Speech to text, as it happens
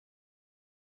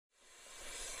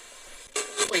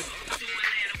Wait.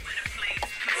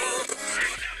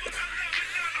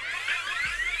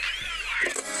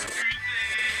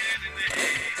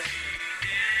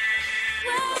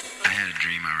 I had a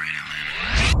dream I ran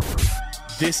Atlanta.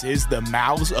 This is the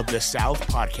Mouths of the South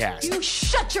podcast. You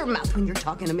shut your mouth when you're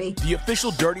talking to me. The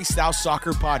official Dirty South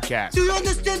Soccer podcast. Do you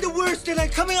understand the words that are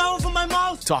coming out of my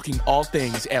mouth? Talking all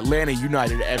things Atlanta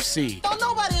United FC. Don't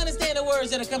nobody understand the words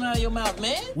that are coming out of your mouth,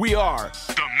 man. We are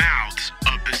The Mouths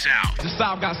of the South. The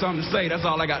South got something to say. That's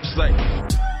all I got to say.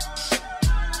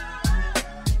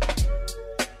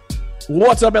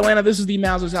 What's up, Atlanta? This is the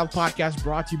Mouths of the South podcast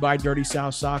brought to you by Dirty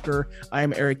South Soccer. I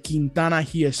am Eric Quintana.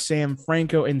 He is Sam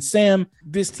Franco. And Sam,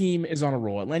 this team is on a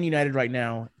roll. Atlanta United right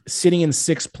now, sitting in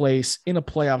sixth place in a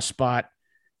playoff spot.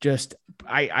 Just,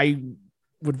 I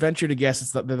would venture to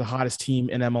guess they're the hottest team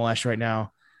in MLS right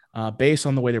now, based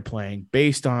on the way they're playing,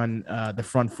 based on the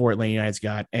front four Atlanta United's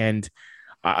got. And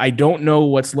I don't know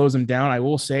what slows them down. I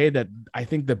will say that I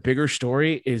think the bigger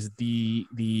story is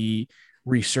the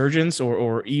resurgence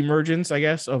or emergence, I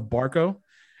guess, of Barco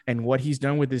and what he's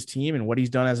done with his team and what he's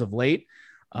done as of late.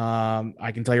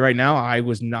 I can tell you right now, I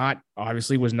was not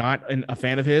a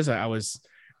fan of his. I was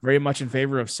very much in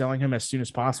favor of selling him as soon as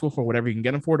possible for whatever you can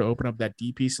get him for to open up that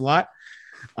DP slot.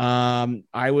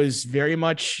 I was very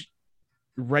much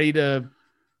ready to,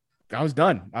 I was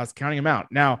done. I was counting him out.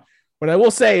 Now, what I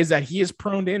will say is that he is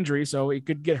prone to injury, so he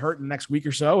could get hurt in the next week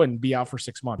or so and be out for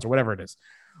 6 months or whatever it is.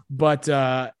 But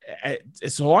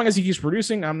so long as he keeps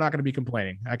producing, I'm not going to be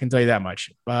complaining. I can tell you that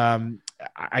much.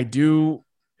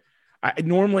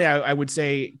 Normally I would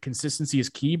say consistency is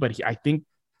key, but I think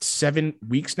 7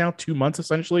 weeks now, 2 months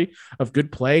essentially of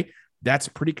good play, that's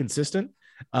pretty consistent.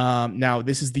 Now,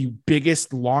 this is the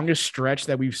biggest, longest stretch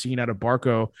that we've seen out of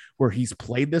Barco where he's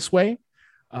played this way.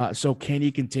 So can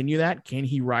he continue that? Can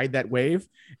he ride that wave?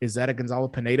 Is that a Gonzalo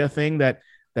Pineda thing that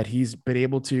he's been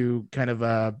able to kind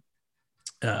of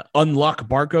unlock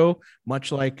Barco,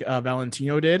 much like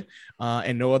Valentino did,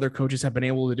 and no other coaches have been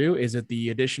able to do? Is it the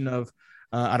addition of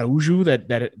Araujo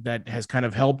that has kind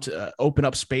of helped open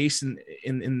up space in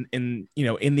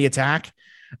the attack?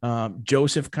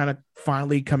 Joseph kind of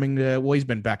finally coming to, well, he's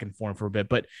been back in form for a bit,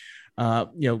 but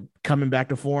coming back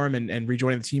to form and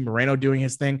rejoining the team. Moreno doing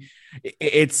his thing.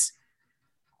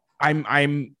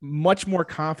 I'm much more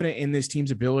confident in this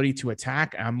team's ability to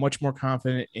attack. I'm much more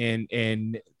confident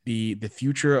in the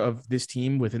future of this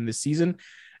team within this season.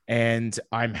 And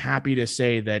I'm happy to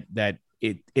say that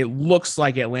it looks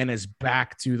like Atlanta is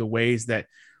back to the ways that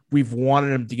we've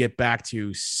wanted them to get back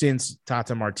to since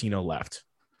Tata Martino left.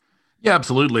 Yeah,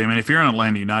 absolutely. I mean, if you're an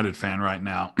Atlanta United fan right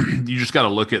now, you just got to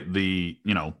look at the,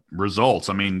 results.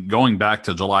 I mean, going back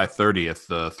to July 30th,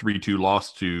 the 3-2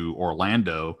 loss to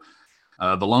Orlando,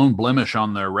 the lone blemish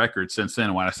on their record since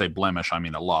then, when I say blemish, I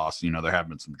mean a loss. There have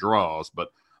been some draws,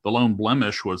 but the lone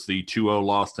blemish was the 2-0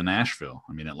 loss to Nashville.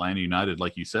 I mean, Atlanta United,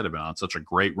 like you said, have been on such a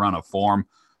great run of form.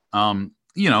 And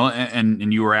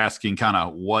you were asking kind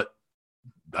of what,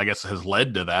 I guess, has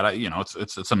led to that.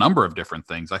 It's a number of different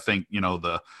things. I think,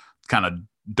 the kind of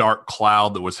dark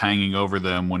cloud that was hanging over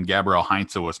them when Gabriel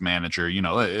Heinze was manager,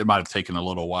 it might have taken a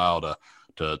little while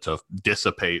to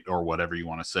dissipate or whatever you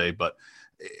want to say, but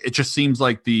it just seems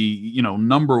like the,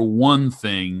 number one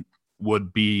thing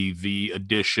would be the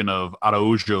addition of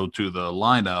Araujo to the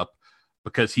lineup,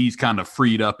 because he's kind of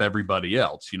freed up everybody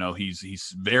else.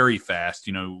 He's very fast.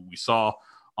 We saw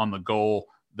on the goal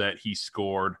that he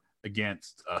scored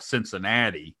against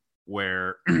Cincinnati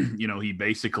where, he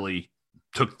basically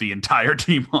took the entire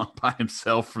team on by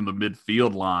himself from the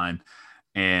midfield line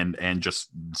and just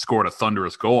scored a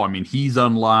thunderous goal. I mean, he's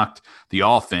unlocked the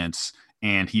offense,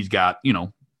 and he's got,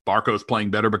 Barco's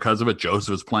playing better because of it.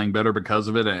 Joseph is playing better because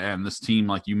of it. And this team,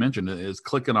 like you mentioned, is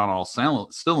clicking on all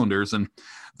cylinders. And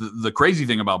the crazy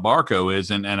thing about Barco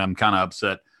is, and I'm kind of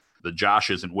upset that Josh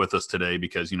isn't with us today,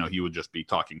 because, he would just be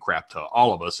talking crap to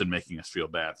all of us and making us feel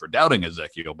bad for doubting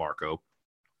Ezequiel Barco.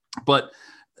 But,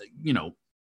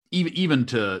 even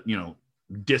to,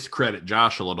 discredit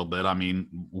Josh a little bit, I mean,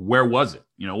 where was it?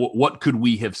 What could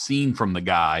we have seen from the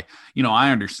guy?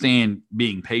 I understand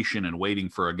being patient and waiting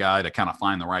for a guy to kind of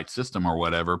find the right system or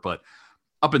whatever, but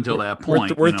up until that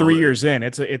point, we're 3 years in.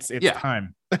 It's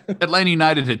time. Atlanta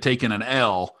United had taken an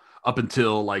L up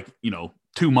until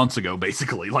 2 months ago,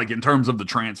 basically, in terms of the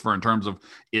transfer, in terms of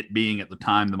it being at the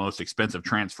time the most expensive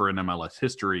transfer in MLS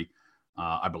history,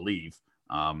 I believe.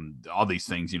 All these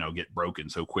things, get broken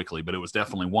so quickly, but it was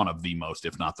definitely one of the most,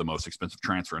 if not the most expensive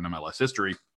transfer in MLS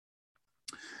history.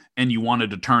 And you wanted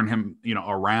to turn him,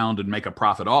 around and make a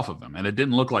profit off of him. And it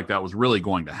didn't look like that was really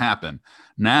going to happen.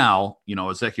 Now,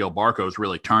 Ezequiel Barco's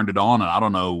really turned it on. And I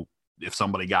don't know if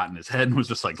somebody got in his head and was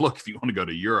just like, look, if you want to go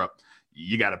to Europe,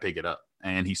 you got to pick it up.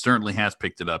 And he certainly has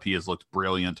picked it up. He has looked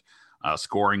brilliant,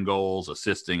 scoring goals,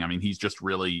 assisting. I mean, he's just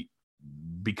really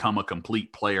become a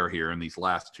complete player here in these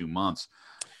last 2 months.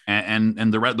 And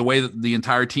the way that the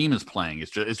entire team is playing,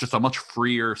 it's just a much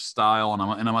freer style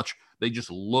and a much, they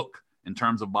just look in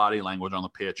terms of body language on the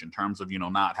pitch, in terms of,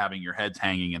 not having your heads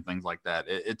hanging and things like that.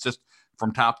 It's just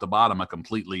from top to bottom, a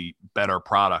completely better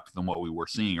product than what we were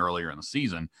seeing earlier in the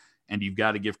season. And you've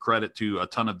got to give credit to a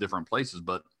ton of different places.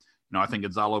 But, I think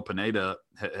Gonzalo Pineda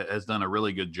has done a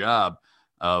really good job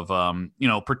of,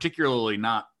 particularly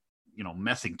not,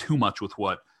 messing too much with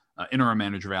what interim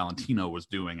manager Valentino was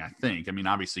doing, I think. I mean,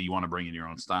 obviously you want to bring in your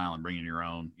own style and bring in your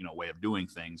own, way of doing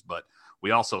things. But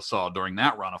we also saw during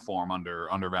that run of form under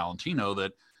Valentino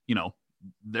that,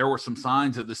 there were some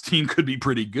signs that this team could be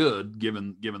pretty good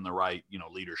given the right,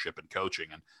 leadership and coaching.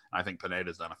 And I think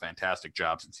Pineda's done a fantastic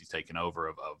job since he's taken over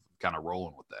of kind of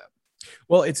rolling with that.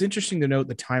 Well, it's interesting to note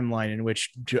the timeline in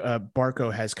which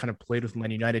Barco has kind of played with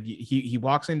Man United. He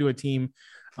walks into a team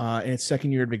in its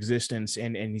second year of existence,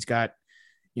 and he's got,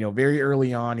 very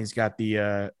early on, he's got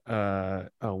the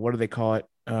what do they call it?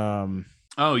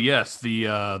 Oh yes,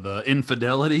 the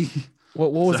infidelity.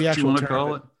 What was the actual term? To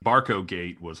call it? Barco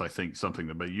Gate was, I think, something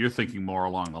that, but you're thinking more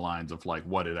along the lines of like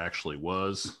what it actually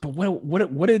was. But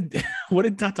what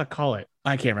did Tata call it?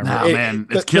 I can't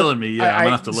remember. It's killing me. Yeah, I'm gonna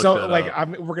have to look that up.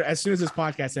 We're gonna, as soon as this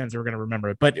podcast ends, we're gonna remember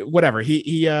it. But whatever.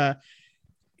 He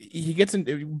gets in.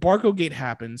 Barco Gate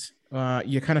happens.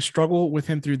 You kind of struggle with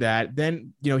him through that.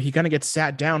 Then he kind of gets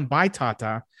sat down by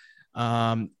Tata,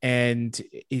 and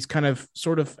he's kind of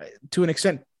sort of to an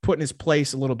extent put in his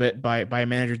place a little bit by a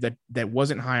manager that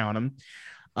wasn't high on him.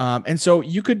 And so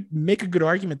you could make a good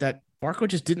argument that Barco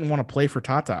just didn't want to play for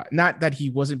Tata. Not that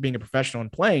he wasn't being a professional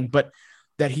and playing, but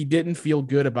that he didn't feel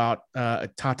good about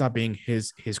Tata being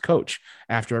his coach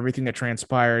after everything that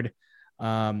transpired.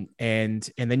 And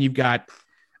then you've got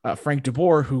Frank de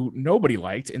Boer, who nobody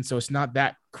liked. And so it's not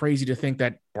that crazy to think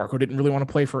that Barco didn't really want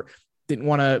to play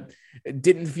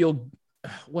didn't feel,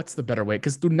 what's the better way?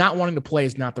 Because not wanting to play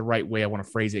is not the right way I want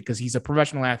to phrase it, because he's a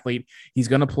professional athlete. He's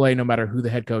going to play no matter who the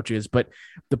head coach is. But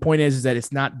the point is that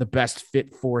it's not the best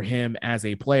fit for him as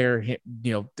a player.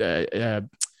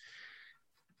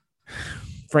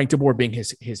 Frank de Boer being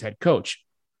his head coach.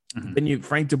 Mm-hmm. Then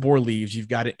Frank de Boer leaves. You've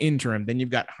got an interim. Then you've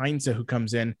got Heinze who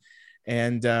comes in.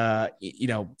 And,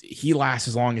 he lasts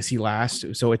as long as he lasts.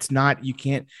 So it's not,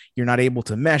 you're not able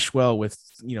to mesh well with,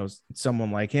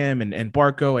 someone like him and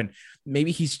Barco, and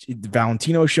maybe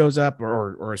Valentino shows up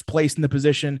or is placed in the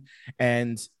position.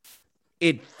 And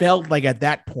it felt like at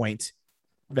that point,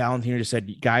 Valentino just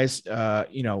said, guys,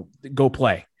 go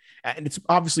play. And it's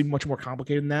obviously much more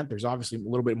complicated than that. There's obviously a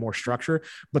little bit more structure,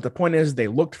 but the point is they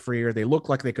looked freer. They looked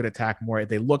like they could attack more.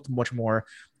 They looked much more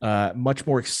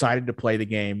excited to play the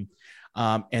game.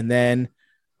 And then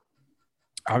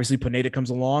obviously Pineda comes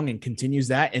along and continues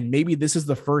that. And maybe this is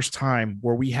the first time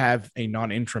where we have a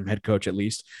non-interim head coach, at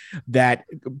least, that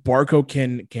Barco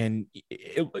can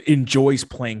enjoys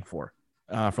playing for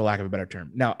lack of a better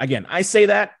term. Now, again, I say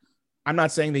that, I'm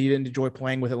not saying that he didn't enjoy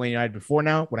playing with Atlanta United before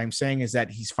now. What I'm saying is that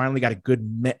he's finally got a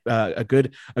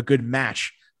good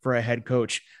match for a head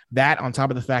coach. That, on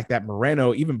top of the fact that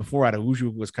Moreno, even before Araujo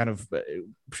was kind of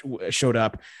showed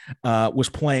up, was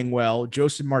playing well.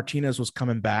 Joseph Martinez was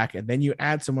coming back. And then you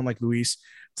add someone like Luis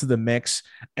to the mix,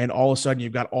 and all of a sudden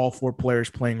you've got all four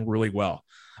players playing really well.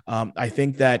 I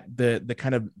think that the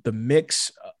kind of the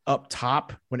mix up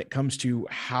top when it comes to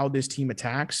how this team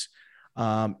attacks,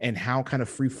 and how kind of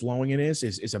free flowing it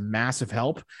is a massive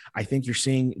help. I think you're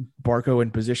seeing Barco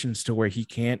in positions to where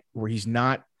he's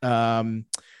not kind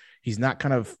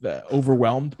of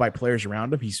overwhelmed by players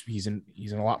around him. He's in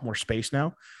a lot more space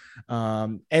now.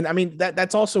 And I mean,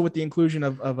 that's also with the inclusion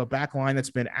of a back line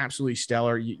that's been absolutely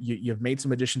stellar. You've made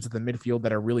some additions to the midfield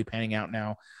that are really panning out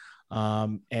now.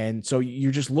 And so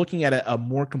you're just looking at a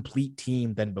more complete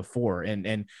team than before.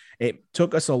 And it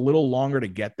took us a little longer to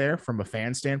get there from a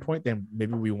fan standpoint than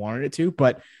maybe we wanted it to,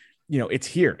 but it's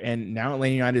here. And now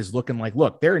Atlanta United is looking like,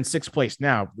 look, they're in sixth place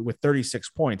now with 36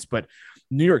 points, but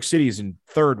New York City is in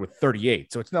third with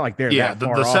 38. So it's not like they're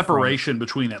the separation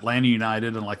between Atlanta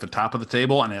United and like the top of the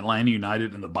table and Atlanta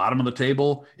United and the bottom of the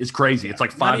table is crazy. It's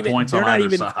like 5 points on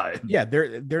either side. Yeah,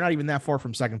 they're not even that far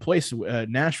from second place.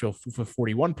 Nashville for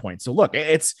 41 points. So look,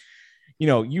 it's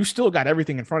you still got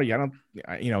everything in front of you.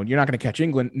 You're not going to catch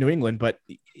New England, but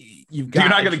you're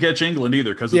not going to catch England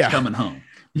either because it's coming home.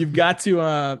 You've got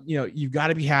to, you've got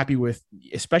to be happy with,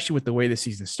 especially with the way the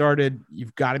season started.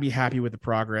 You've got to be happy with the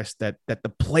progress that the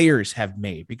players have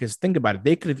made, because think about it.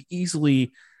 They could have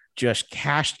easily just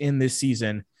cashed in this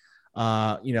season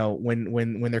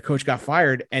when their coach got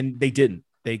fired, and they didn't.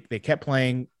 They kept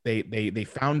playing. They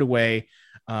found a way.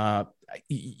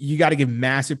 You got to give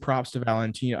massive props to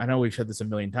Valentino. I know we've said this a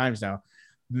million times now.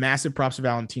 Massive props to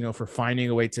Valentino for finding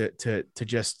a way to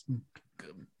just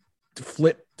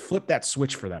flip that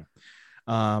switch for them.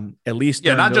 At least,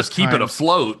 not just keep it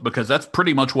afloat, because that's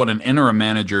pretty much what an interim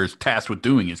manager is tasked with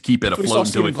doing, is keep it afloat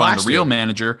until we find the real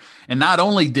manager. And not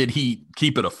only did he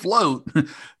keep it afloat,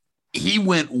 he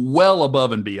went well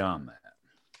above and beyond that.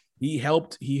 He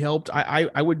helped.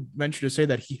 I would venture to say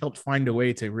that he helped find a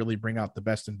way to really bring out the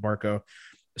best in Barco,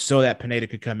 so that Pineda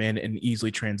could come in and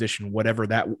easily transition whatever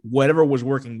was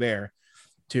working there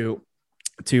to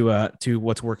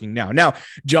what's working now. Now,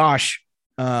 Josh,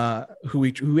 who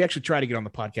we actually tried to get on the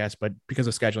podcast, but because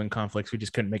of scheduling conflicts, we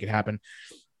just couldn't make it happen.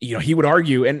 He would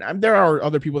argue, and there are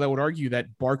other people that would argue, that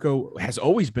Barco has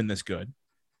always been this good.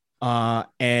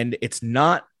 And it's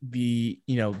not the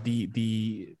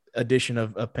addition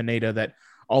of Pineda that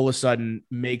all of a sudden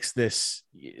makes this,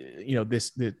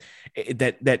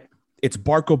 that it's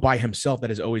Barco by himself that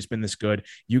has always been this good.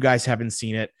 You guys haven't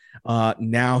seen it.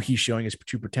 Now he's showing his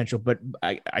true potential. But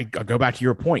I go back to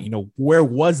your point. Where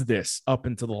was this up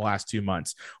until the last 2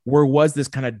 months? Where was this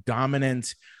kind of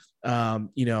dominant,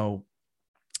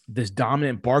 this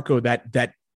dominant Barco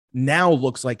that now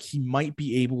looks like he might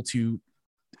be able to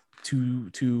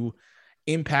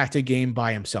impact a game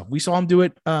by himself? We saw him do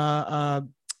it last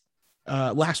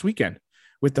weekend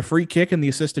with the free kick and the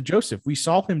assist to Joseph. We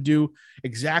saw him do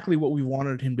exactly what we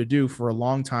wanted him to do for a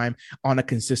long time on a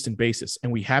consistent basis.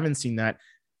 And we haven't seen that.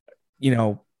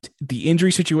 The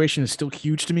injury situation is still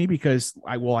huge to me, because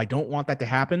I don't want that to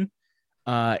happen.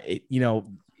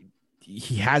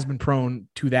 He has been prone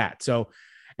to that. So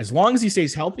as long as he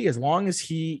stays healthy, as long as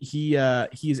he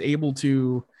is able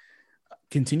to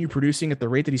continue producing at the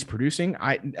rate that he's producing,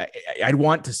 I'd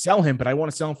want to sell him, but I want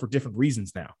to sell him for different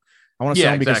reasons now. I want to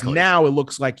sell him because now it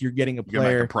looks like you're getting a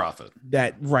player profit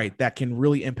that can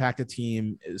really impact a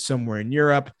team somewhere in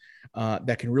Europe,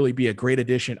 that can really be a great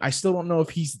addition. I still don't know if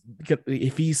he's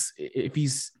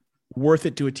worth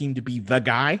it to a team to be the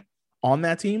guy on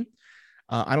that team.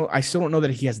 I still don't know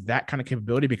that he has that kind of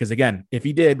capability, because again, if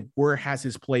he did, where has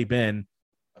his play been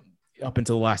up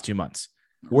until the last 2 months?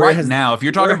 Now, if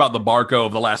you're talking about the Barco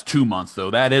of the last 2 months, though,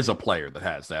 that is a player that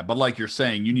has that. But like you're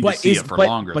saying, you need to see it for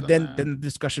longer. But then the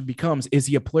discussion becomes: is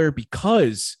he a player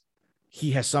because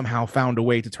he has somehow found a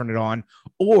way to turn it on,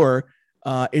 or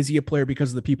is he a player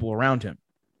because of the people around him?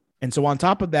 And so on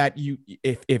top of that,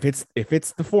 if it's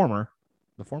the former,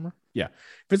 if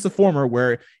it's the former,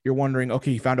 where you're wondering,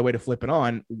 okay, he found a way to flip it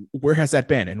on, where has that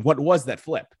been, and what was that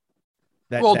flip?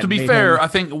 To be fair, I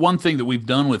think one thing that we've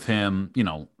done with him,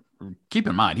 keep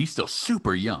in mind, he's still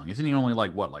super young. Isn't he only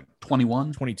like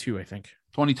 21? 22, I think.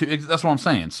 22. That's what I'm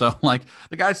saying. So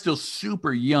the guy's still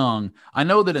super young. I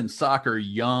know that in soccer,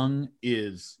 young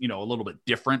is, a little bit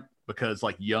different, because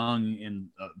young in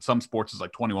some sports is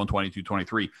 21, 22,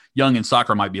 23. Young in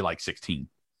soccer might be 16.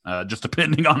 Just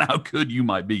depending on how good you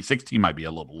might be. 16 might be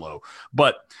a little low.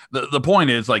 But the point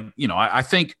is, I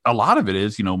think a lot of it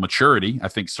is, maturity. I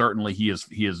think certainly he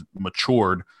has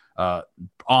matured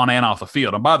on and off the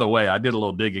field. And by the way, I did a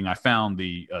little digging. I found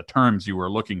the terms you were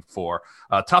looking for.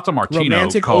 Tata Martino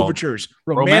romantic overtures.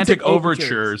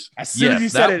 As soon as you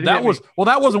said it, that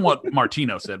wasn't what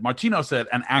Martino said. Martino said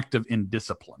an act of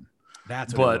indiscipline.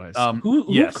 That's what it was.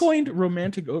 Who coined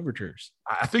romantic overtures?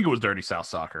 I think it was Dirty South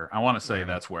Soccer. I want to say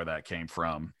that's where that came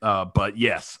from. But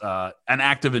yes, an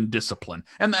act of indiscipline.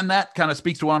 And that kind of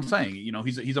speaks to what I'm saying.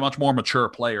 He's a much more mature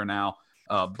player now,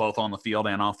 both on the field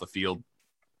and off the field.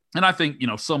 And I think,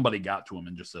 somebody got to him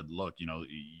and just said, look,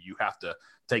 you have to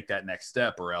take that next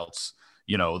step, or else,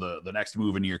 the next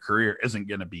move in your career isn't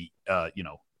going to be,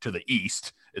 to the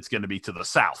east. It's going to be to the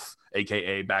south,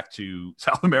 AKA back to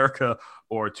South America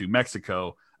or to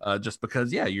Mexico, just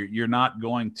because, you're not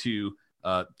going to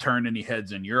turn any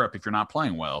heads in Europe if you're not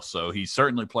playing well. So he's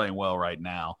certainly playing well right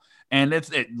now. And it's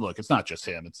not just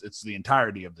him. It's the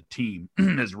entirety of the team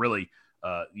is really,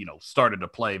 started to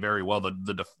play very well.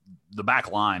 The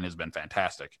back line has been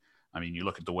fantastic. I mean, you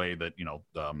look at the way that, you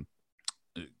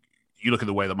look at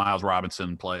the way that Miles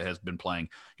Robinson has been playing.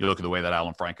 You look at the way that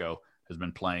Alan Franco has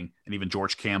been playing, and even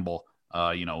George Campbell,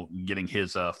 getting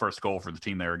his first goal for the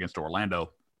team there against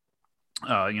Orlando,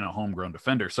 homegrown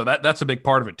defender. So that's a big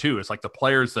part of it too. It's the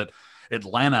players that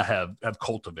Atlanta have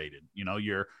cultivated,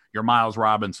 your Miles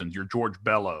Robinsons, your George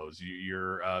Bellows,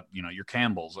 your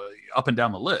Campbells, up and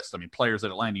down the list. I mean, players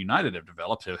that Atlanta United have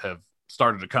developed have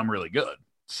started to come really good.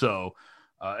 So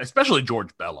especially George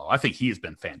Bello, I think he has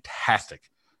been fantastic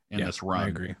in this run. I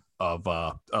agree.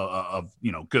 of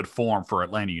good form for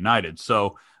Atlanta United.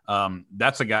 So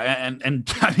that's a guy. And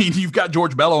I mean, you've got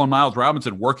George Bello and Miles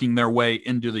Robinson working their way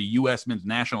into the U.S. men's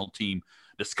national team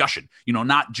discussion,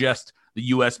 not just the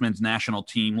U.S. men's national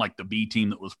team, like the B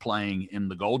team that was playing in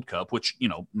the Gold Cup, which,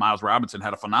 Miles Robinson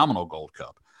had a phenomenal Gold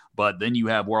Cup. But then you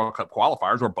have World Cup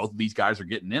qualifiers where both of these guys are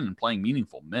getting in and playing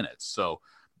meaningful minutes. So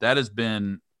that has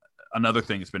been another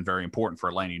thing that's been very important for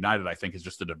Atlanta United, I think, is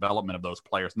just the development of those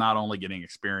players, not only getting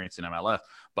experience in MLS,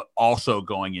 but also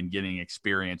going and getting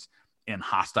experience in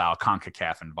hostile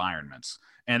CONCACAF environments.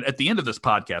 And at the end of this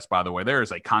podcast, by the way, there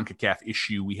is a CONCACAF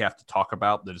issue we have to talk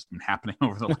about that has been happening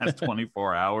over the last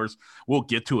 24 hours. We'll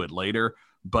get to it later,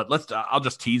 but I'll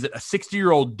just tease it. A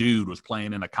 60-year-old dude was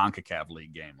playing in a CONCACAF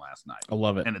league game last night. I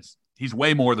love it. And he's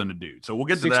way more than a dude. So we'll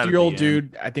get to that. 60-year-old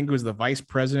dude, I think it was the vice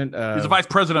president. He's the vice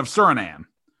president of Suriname.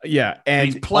 Yeah,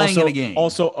 and he's playing in a game.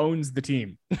 Also owns the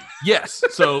team. Yes.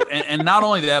 So, and not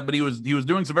only that, but he was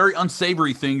doing some very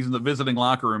unsavory things in the visiting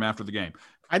locker room after the game.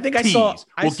 I think I saw.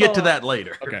 We'll get to that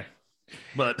later. Okay.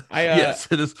 But yes,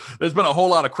 there's been a whole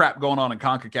lot of crap going on in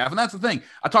CONCACAF, and that's the thing.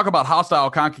 I talk about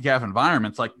hostile CONCACAF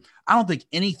environments. Like, I don't think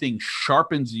anything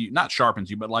not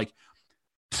sharpens you, but like,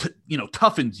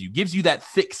 toughens you, gives you that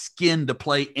thick skin to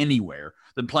play anywhere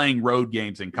than playing road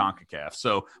games in CONCACAF.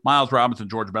 So Miles Robinson,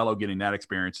 George Bello getting that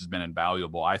experience has been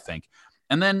invaluable, I think.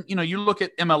 And then, you look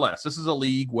at MLS. This is a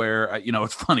league where,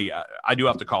 it's funny. I do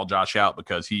have to call Josh out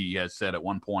because he has said at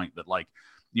one point that, like,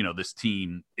 this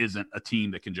team isn't a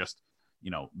team that can just,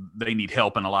 they need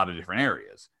help in a lot of different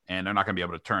areas, and they're not going to be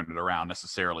able to turn it around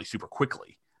necessarily super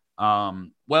quickly.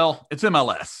 Well, it's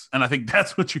MLS, and I think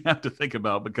that's what you have to think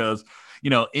about because,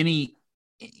 any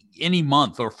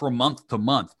month or from month to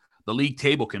month, the league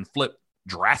table can flip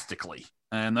drastically.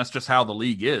 And that's just how the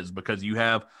league is because you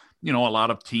have, a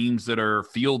lot of teams that are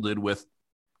fielded with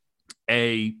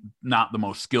not the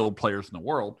most skilled players in the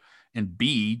world, and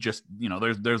B, just,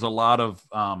 there's a lot of,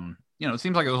 it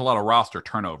seems like there's a lot of roster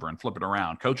turnover and flip it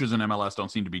around. Coaches in MLS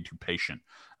don't seem to be too patient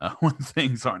when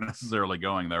things aren't necessarily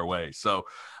going their way. So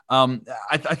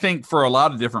I think for a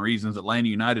lot of different reasons, Atlanta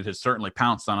United has certainly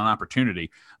pounced on an opportunity,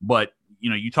 but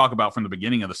you talk about from the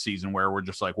beginning of the season where we're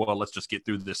just like, well, let's just get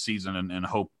through this season and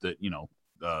hope that,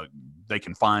 they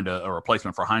can find a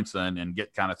replacement for Heinze and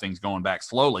get kind of things going back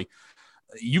slowly.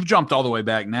 You've jumped all the way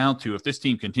back now to if this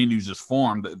team continues this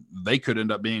form, they could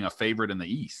end up being a favorite in the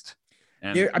East.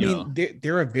 And,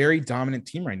 they're a very dominant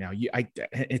team right now.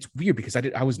 It's weird because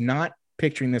I was not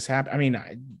picturing this happen. I mean,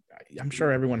 I'm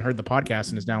sure everyone heard the podcast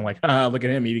and is now like, look at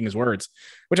him eating his words,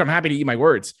 which I'm happy to eat my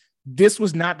words. This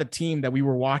was not the team that we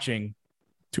were watching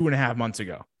 2.5 months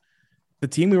ago. The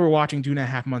team we were watching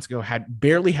 2.5 months ago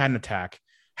barely had an attack,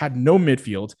 had no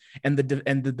midfield, and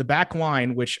the back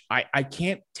line, which I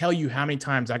can't tell you how many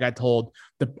times I got told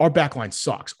that our back line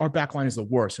sucks. Our back line is the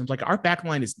worst. And it's like, our back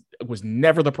line was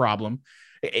never the problem.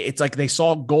 It's like they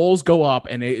saw goals go up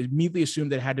and they immediately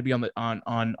assumed that it had to be on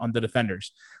the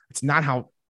defenders. It's not how,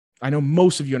 I know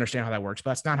most of you understand how that works,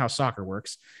 but that's not how soccer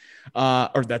works.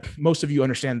 Or that most of you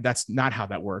understand that's not how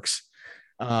that works.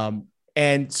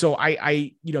 And so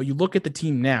you look at the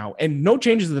team now and no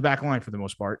changes to the back line for the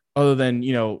most part, other than,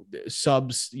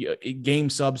 subs, game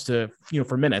subs to,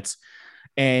 for minutes.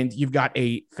 And you've got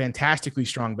a fantastically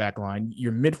strong back line.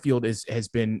 Your midfield has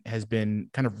been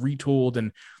kind of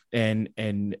retooled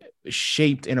and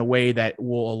shaped in a way that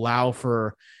will allow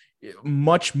for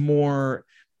much more.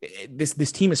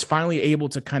 This team is finally able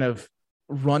to kind of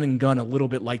run and gun a little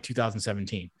bit like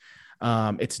 2017.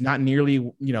 It's not nearly,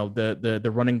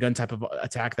 the run and gun type of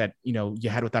attack that, you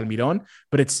had with Almiron,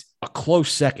 but it's a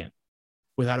close second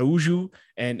with Araujo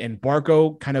and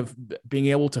Barco kind of being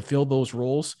able to fill those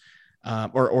roles,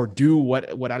 or do what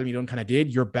Almiron kind of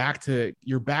did. You're back to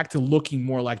looking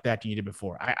more like that than you did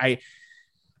before.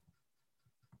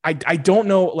 I don't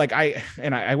know, like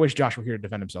I wish Josh were here to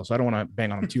defend himself, so I don't want to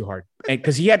bang on him too hard,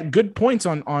 because he had good points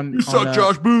on you suck,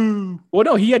 Josh. Boo. Well,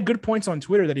 no, he had good points on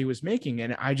Twitter that he was making,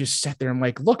 and I just sat there. I'm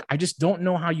like, look, I just don't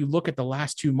know how you look at the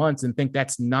last 2 months and think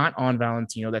that's not on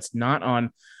Valentino, that's not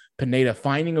on Pineda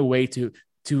finding a way to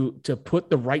put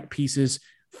the right pieces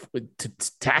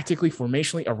tactically,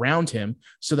 formationally around him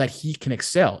so that he can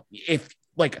excel.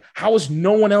 Like, how is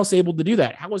no one else able to do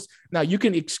that? Now you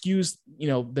can excuse,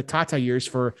 the Tata years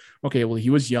for, okay, well, he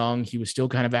was young. He was still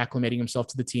kind of acclimating himself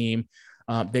to the team.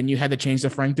 Then you had to change to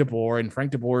Frank de Boer, and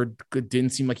Frank de Boer didn't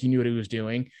seem like he knew what he was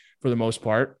doing for the most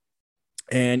part.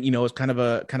 And, it was kind of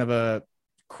a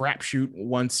crapshoot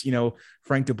once,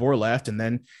 Frank de Boer left, and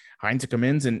then Heinze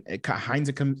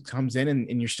comes in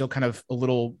and you're still kind of a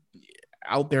little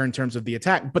out there in terms of the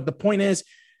attack. But the point is,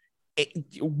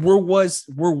 where was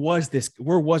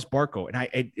Barco?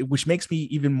 And which makes me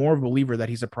even more of a believer that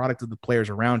he's a product of the players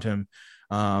around him,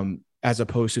 as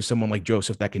opposed to someone like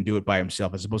Joseph that can do it by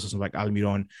himself, as opposed to someone like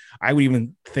Almiron. I would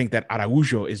even think that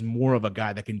Araujo is more of a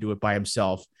guy that can do it by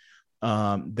himself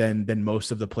than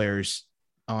most of the players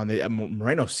on the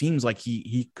Moreno. Seems like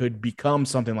he could become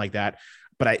something like that,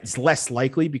 but it's less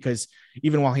likely because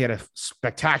even while he had a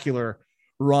spectacular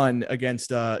run against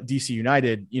DC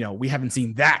United, we haven't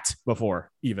seen that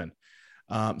before even.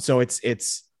 So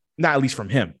it's not, at least from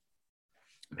him.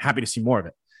 I'm happy to see more of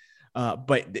it.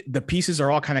 But the pieces are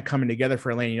all kind of coming together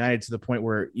for Atlanta United to the point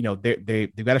where,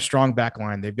 they've got a strong back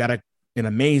line. They've got an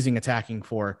amazing attacking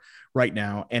core right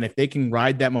now. And if they can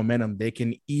ride that momentum, they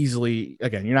can easily,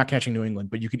 again, you're not catching New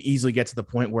England, but you can easily get to the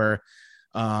point where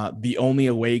the only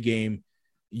away game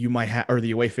you might have, or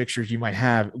the away fixtures you might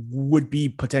have, would be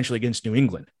potentially against New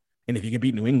England. And if you can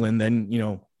beat New England, then,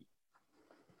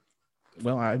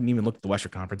 well, I didn't even look at the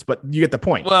Western Conference, but you get the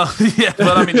point. Well, yeah,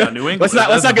 but I mean, no, New England.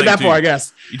 let's not get that far, I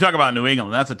guess. You talk about New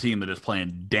England, that's a team that is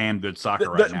playing damn good soccer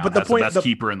right now. But the best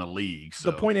keeper in the league. So.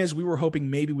 The point is, we were hoping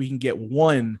maybe we can get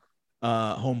one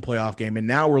home playoff game, and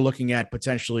now we're looking at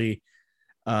potentially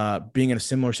being in a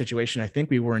similar situation. I think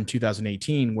we were in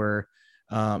 2018, where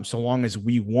so long as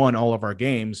we won all of our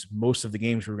games, most of the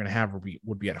games we were going to have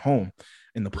would be at home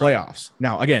in the playoffs. Right.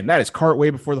 Now, again, that is cart way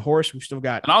before the horse. We've still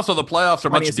got, and also the playoffs are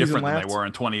much different than they were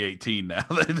in 2018. Now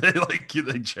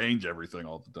they change everything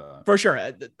all the time. For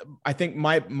sure. I think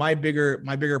my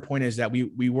bigger point is that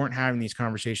we weren't having these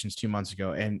conversations 2 months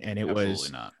ago, and it Absolutely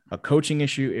was not a coaching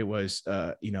issue. It was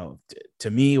to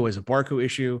me, it was a Barco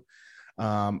issue.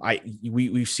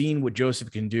 We've seen what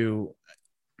Joseph can do,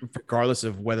 regardless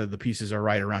of whether the pieces are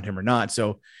right around him or not.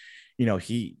 So,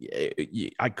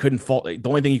 I couldn't fault. The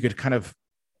only thing you could kind of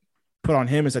put on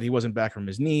him is that he wasn't back from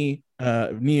his knee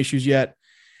issues yet.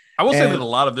 I will say that a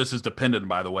lot of this is dependent,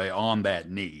 by the way, on that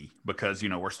knee, because,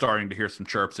 we're starting to hear some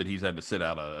chirps that he's had to sit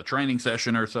out a training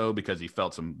session or so because he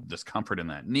felt some discomfort in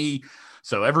that knee.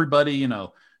 So everybody,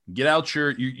 get out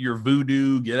your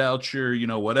voodoo, get out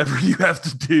your, whatever you have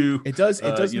to do. It does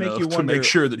make you wonder, to make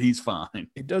sure that he's fine.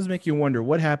 It does make you wonder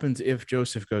what happens if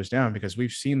Joseph goes down, because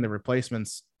we've seen the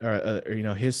replacements or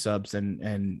his subs,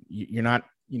 and you're not,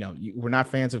 we're not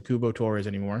fans of Kubo Torres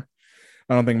anymore.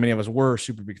 I don't think many of us were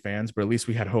super big fans, but at least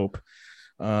we had hope.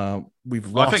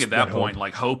 We've lost. I think at that point,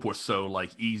 hope. Hope was so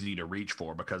easy to reach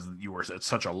for because you were at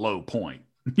such a low point.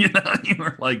 You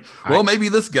were like, well, maybe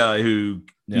this guy who,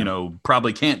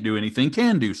 probably can't do anything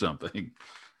can do something.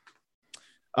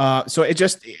 So I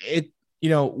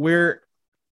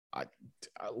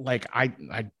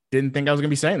didn't think I was going to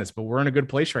be saying this, but we're in a good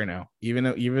place right now.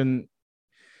 Even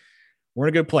we're in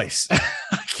a good place.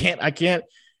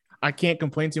 I can't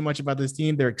complain too much about this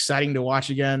team. They're exciting to watch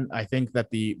again. I think that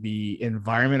the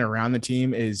environment around the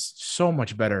team is so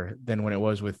much better than when it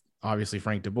was with obviously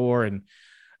Frank de Boer, and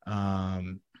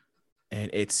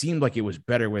it seemed like it was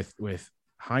better with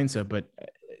Heinze, but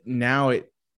now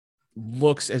it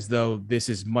looks as though this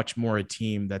is much more a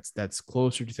team that's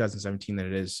closer to 2017 than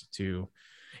it is to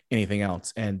anything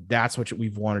else. And that's what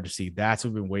we've wanted to see. That's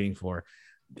what we've been waiting for.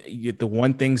 The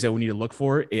one things that we need to look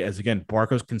for is, again,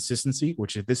 Barco's consistency,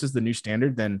 which if this is the new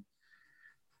standard, then,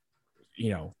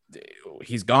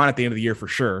 he's gone at the end of the year for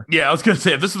sure. Yeah, I was going to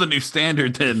say, if this is the new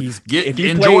standard, then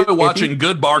enjoy watching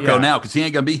good Barco now, because he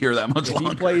ain't going to be here that much longer.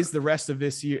 If he plays the rest of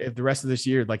this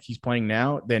year, like he's playing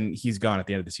now, then he's gone at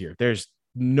the end of this year. There's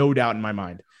no doubt in my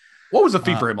mind. What was the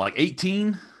fee for him?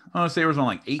 18? I want to say it was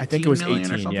on 18. I think it was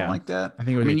 18 or something like that. I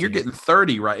think it was 18. You're getting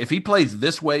 30, right? If he plays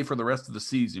this way for the rest of the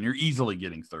season, you're easily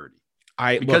getting 30.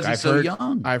 He's so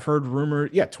young. I've heard rumors.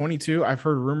 Yeah, 22. I've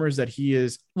heard rumors that he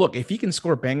is. Look, if he can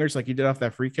score bangers like he did off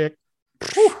that free kick,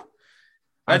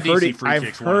 I've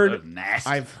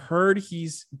heard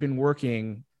he's been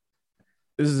working.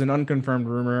 This is an unconfirmed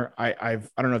rumor. I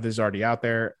don't know if this is already out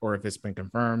there or if it's been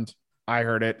confirmed. I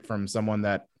heard it from someone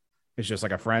that is just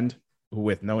like a friend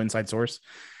with no inside source.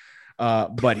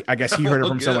 But I guess he heard it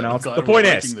from someone else. The point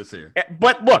is,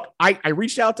 but look, I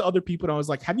reached out to other people and I was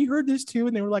like, have you heard this too?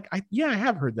 And they were like, yeah, I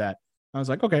have heard that. I was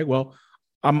like, okay, well,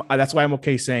 that's why I'm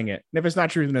okay saying it. And if it's not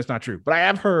true, then it's not true. But I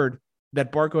have heard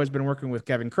that Barco has been working with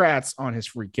Kevin Kratz on his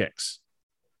free kicks.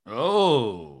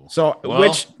 Oh, so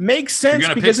which makes sense.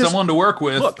 You're going to pick someone to work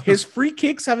with. Look, his free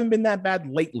kicks haven't been that bad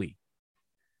lately.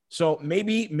 So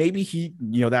maybe he,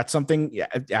 that's something,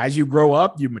 as you grow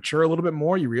up, you mature a little bit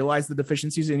more, you realize the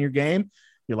deficiencies in your game.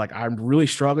 You're like, I'm really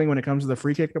struggling when it comes to the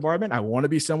free kick department. I want to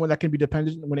be someone that can be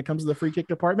dependent when it comes to the free kick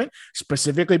department,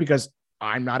 specifically because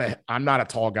I'm not a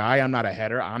tall guy. I'm not a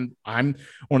header. I'm one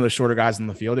of the shorter guys in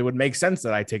the field. It would make sense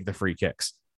that I take the free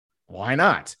kicks. Why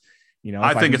not? You know,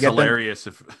 I think it's hilarious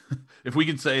if we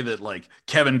can say that like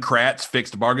Kevin Kratz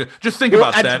fixed Barco. Just think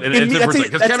about that.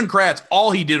 Because Kevin Kratz, all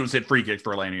he did was hit free kicks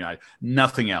for Atlanta United,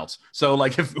 nothing else. So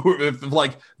like if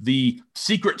like the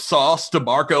secret sauce to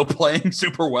Barco playing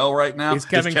super well right now is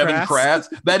Kevin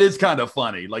Kratz, that is kind of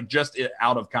funny. Like just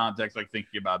out of context, like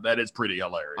thinking about that is pretty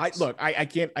hilarious. I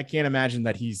can't imagine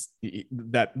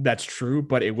that that's true,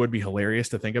 but it would be hilarious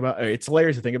to think about. It's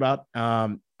hilarious to think about.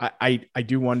 I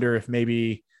do wonder if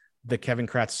maybe the Kevin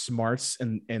Kratz smarts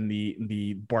and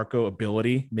the Barco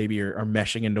ability maybe are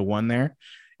meshing into one there.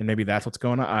 And maybe that's what's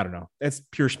going on. I don't know. It's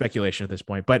pure speculation at this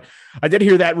point, but I did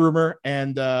hear that rumor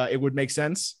and it would make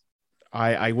sense.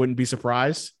 I wouldn't be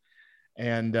surprised.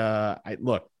 And do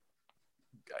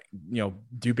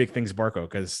big things, Barco,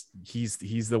 because he's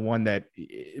the one that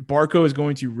Barco is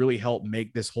going to really help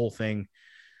make this whole thing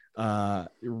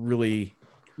really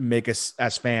make us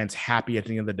as fans happy at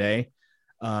the end of the day.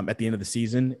 At the end of the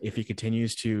season, if he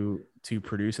continues to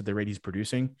produce at the rate he's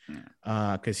producing,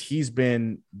 because he's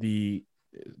been to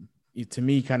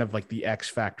me kind of like the X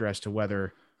factor as to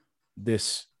whether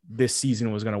this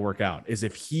season was going to work out. Is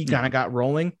if he kind of got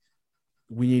rolling,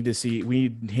 we need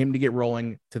him to get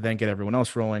rolling to then get everyone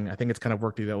else rolling. I think it's kind of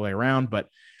worked the other way around, but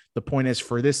the point is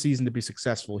for this season to be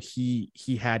successful, he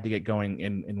had to get going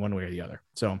in one way or the other.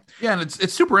 So yeah, and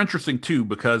it's super interesting too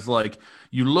because like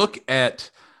you look at.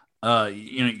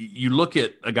 You look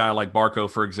at a guy like Barco,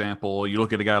 for example, you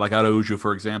look at a guy like Araujo,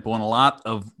 for example, and a lot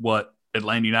of what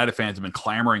Atlanta United fans have been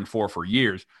clamoring for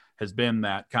years has been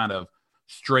that kind of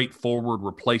straightforward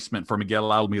replacement for Miguel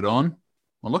Almiron.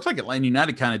 Well, it looks like Atlanta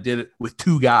United kind of did it with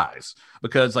two guys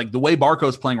because like the way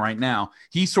Barco's playing right now,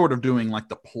 he's sort of doing like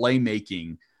the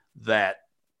playmaking that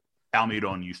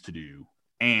Almiron used to do.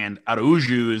 And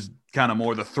Araujo is kind of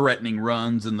more the threatening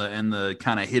runs and the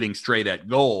kind of hitting straight at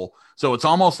goal. So it's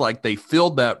almost like they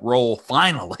filled that role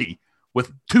finally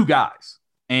with two guys.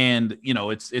 And,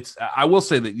 I will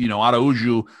say that,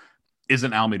 Araujo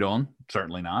isn't Almiron,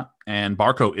 certainly not. And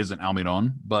Barco isn't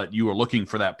Almiron, but you are looking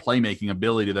for that playmaking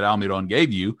ability that Almiron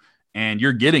gave you. And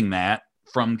you're getting that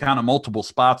from kind of multiple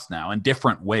spots now in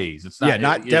different ways. It's not,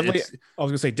 definitely. I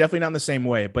was gonna say definitely not in the same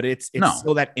way, but it's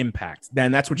still that impact.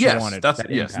 Then that's what you wanted.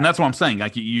 And that's what I'm saying.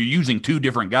 Like you're using two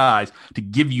different guys to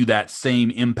give you that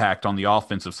same impact on the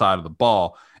offensive side of the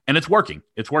ball, and it's working.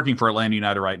 It's working for Atlanta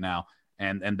United right now,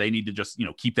 and they need to just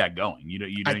keep that going.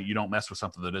 You don't mess with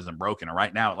something that isn't broken. And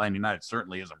right now, Atlanta United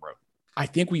certainly isn't broken. I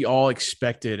think we all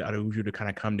expected Araujo to kind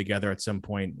of come together at some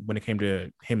point when it came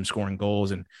to him scoring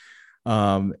goals and.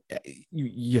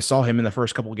 You saw him in the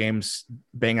first couple of games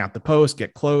bang out the post,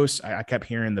 get close. I kept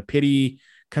hearing the pity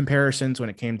comparisons when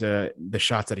it came to the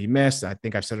shots that he missed. I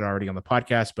think I've said it already on the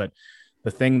podcast, but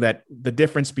the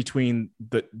difference between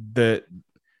the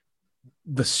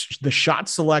shot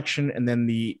selection and then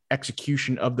the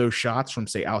execution of those shots from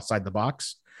say outside the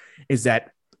box is that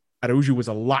Araujo was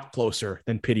a lot closer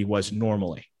than Pity was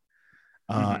normally.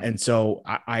 And so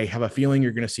I have a feeling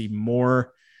you're going to see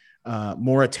more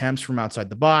attempts from outside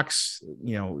the box,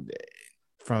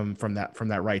 from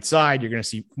that right side. You're going to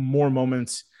see more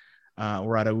moments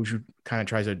where Araujo kind of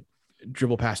tries to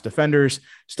dribble past defenders,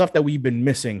 stuff that we've been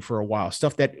missing for a while,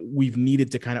 stuff that we've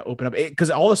needed to kind of open up. Because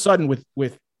all of a sudden with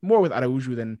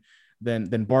Araujo than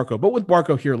Barco, but with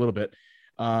Barco here a little bit,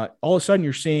 all of a sudden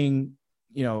you're seeing,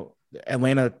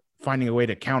 Atlanta finding a way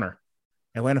to counter,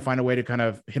 Atlanta find a way to kind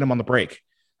of hit him on the break.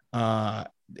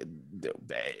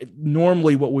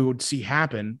 Normally what we would see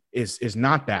happen is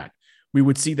not that. We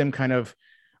would see them kind of,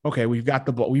 okay, we've got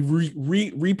the ball, we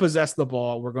repossess the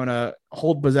ball, we're going to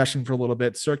hold possession for a little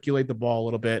bit, circulate the ball a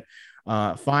little bit,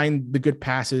 find the good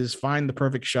passes, find the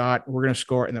perfect shot, we're going to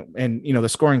score. And the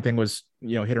scoring thing was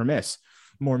hit or miss,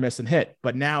 more miss than hit,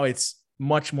 but now it's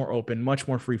much more open, much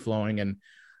more free flowing, and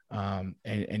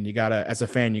you gotta, as a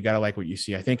fan, you gotta like what you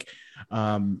see. I think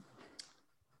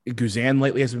Guzan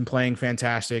lately has been playing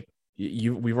fantastic.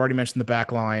 We've already mentioned the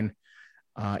back line.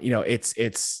 I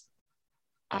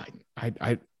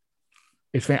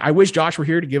wish Josh were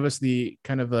here to give us the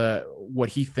kind of what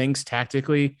he thinks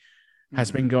tactically has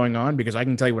been going on, because I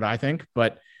can tell you what I think,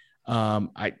 but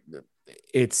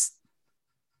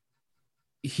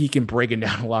he can break it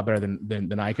down a lot better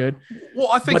than I could. Well,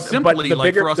 I think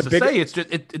for us to say, it's just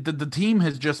the team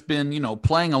has just been,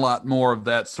 playing a lot more of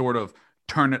that sort of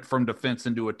turn it from defense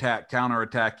into attack,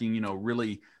 counterattacking,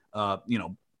 really,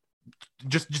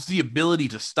 just the ability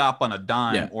to stop on a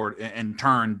dime and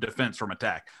turn defense from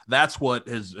attack. That's what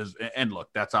his and look,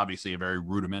 that's obviously a very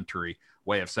rudimentary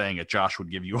way of saying it. Josh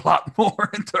would give you a lot more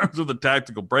in terms of the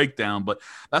tactical breakdown, but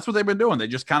that's what they've been doing. They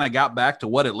just kind of got back to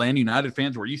what Atlanta United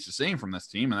fans were used to seeing from this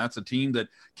team, and that's a team that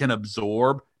can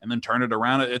absorb and then turn it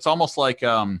around. It's almost like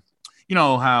you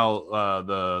know how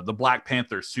the Black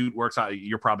Panther suit works out.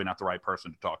 You're probably not the right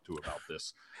person to talk to about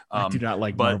this. I do not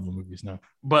like Marvel movies, no.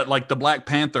 But like the Black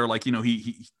Panther, like, you know,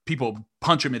 he people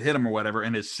punch him and hit him or whatever,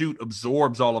 and his suit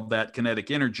absorbs all of that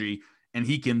kinetic energy, and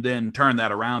he can then turn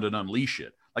that around and unleash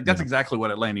it. Like that's exactly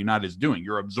what Atlanta United is doing.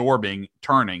 You're absorbing,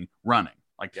 turning, running.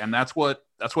 Like, and that's what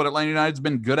Atlanta United's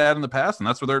been good at in the past, and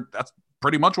that's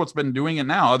pretty much what's been doing it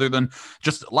now, other than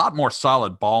just a lot more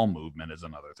solid ball movement is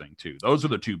another thing too. Those are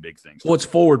the two big things. Well, it's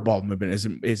forward ball movement is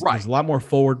right. There's a lot more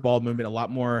forward ball movement, a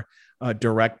lot more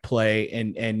direct play.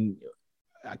 And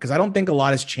because I don't think a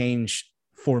lot has changed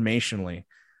formationally.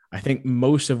 I think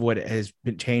most of what has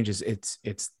been changed is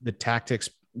it's the tactics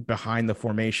behind the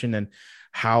formation and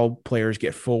how players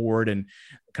get forward and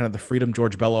kind of the freedom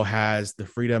George Bello has, the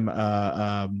freedom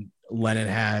Lennon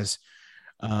has,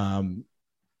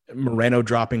 Moreno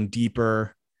dropping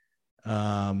deeper,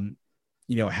 you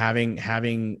know,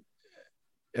 having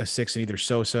a 6 in either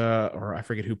Sosa or I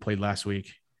forget who played last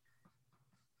week,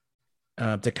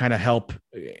 to kind of help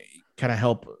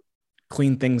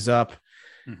clean things up.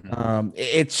 Mm-hmm.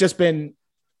 It's just been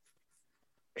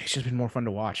more fun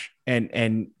to watch,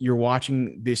 and you're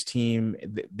watching this team.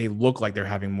 They look like they're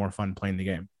having more fun playing the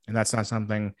game, and that's not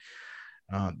something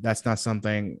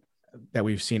that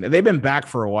we've seen. They've been back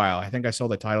for a while. I think I saw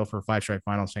the title for Five Straight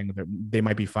Finals saying that they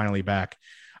might be finally back.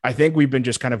 I think we've been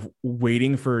just kind of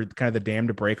waiting for kind of the dam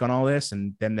to break on all this,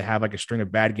 and then to have like a string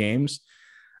of bad games.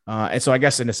 And so I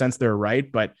guess in a sense they're right,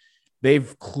 but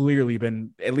they've clearly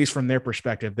been, at least from their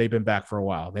perspective, they've been back for a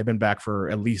while. They've been back for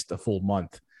at least a full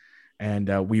month.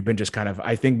 And we've been just kind of,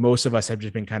 I think most of us have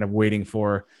just been kind of waiting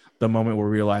for the moment where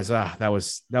we realize, that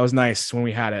was nice when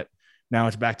we had it. Now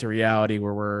it's back to reality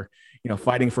where we're, you know,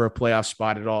 fighting for a playoff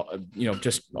spot at all, you know,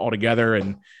 just all together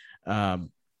and,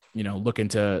 you know, looking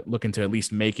to at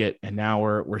least make it. And now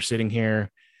we're sitting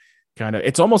here kind of,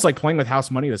 it's almost like playing with house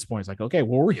money at this point. It's like, okay,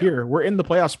 well, we're here, we're in the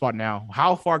playoff spot now.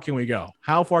 How far can we go?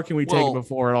 How far can we take it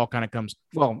before it all kind of comes?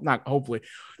 Well, not hopefully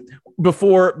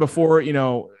before, you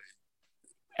know,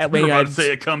 Atlanta, I'd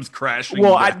say it comes crashing.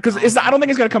 Well, because I don't think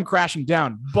it's going to come crashing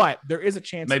down, but there is a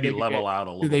chance maybe level out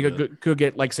a little. They could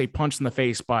get like say punched in the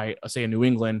face by say a New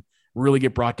England, really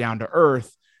get brought down to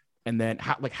earth, and then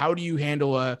how do you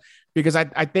handle because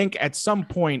I think at some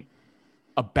point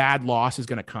a bad loss is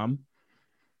going to come.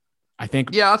 I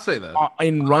think I'll say that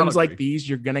in runs like these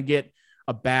you're going to get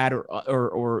a bad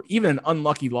or even an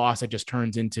unlucky loss that just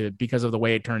turns into, because of the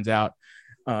way it turns out,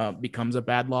 becomes a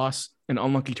bad loss, an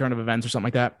unlucky turn of events or something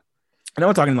like that. I know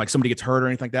I'm talking like somebody gets hurt or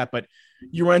anything like that, but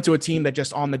you run into a team that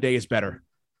just on the day is better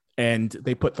and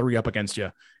they put 3 up against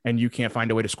you and you can't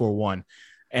find a way to score 1.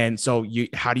 And so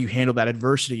how do you handle that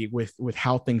adversity with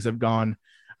how things have gone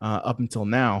up until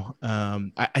now?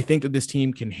 I think that this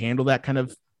team can handle that kind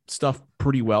of stuff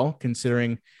pretty well,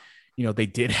 considering, you know, they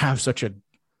did have such a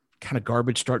kind of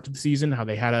garbage start to the season, how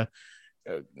they had a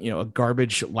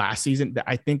garbage last season.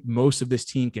 I think most of this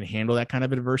team can handle that kind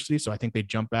of adversity. So I think they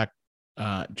jump back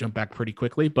pretty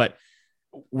quickly, but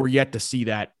we're yet to see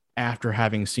that after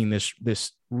having seen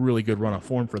this really good run of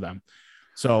form for them.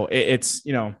 So it's,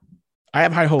 you know, I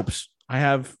have high hopes. I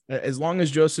have, as long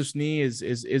as Joseph's knee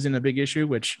isn't a big issue,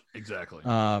 which exactly.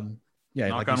 Yeah.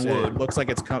 Knock like on you said, wood.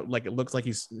 it looks like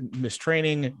he's missed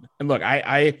training. And look,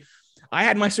 I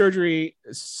had my surgery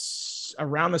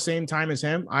around the same time as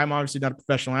him. I'm obviously not a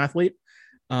professional athlete.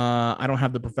 I don't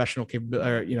have the professional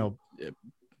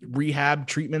rehab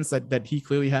treatments that he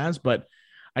clearly has, but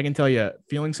I can tell you,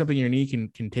 feeling something in your knee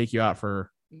can take you out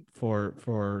for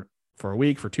a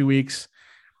week, for 2 weeks.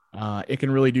 It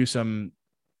can really do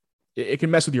it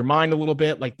can mess with your mind a little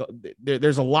bit. Like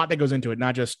there's a lot that goes into it.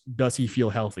 Not just does he feel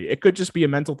healthy? It could just be a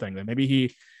mental thing that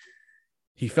maybe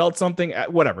he felt something,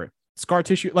 whatever, scar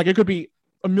tissue. Like it could be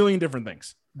a million different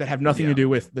things that have nothing to do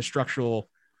with the structural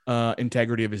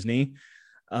integrity of his knee.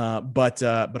 But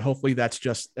hopefully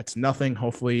that's nothing.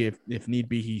 Hopefully if need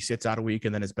be, he sits out a week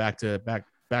and then is back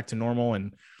to normal.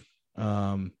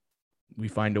 And we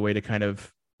find a way to kind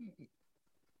of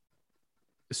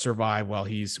survive while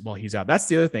he's out. That's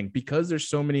the other thing, because there's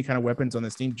so many kind of weapons on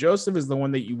this team. Joseph is the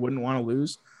one that you wouldn't want to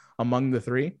lose among the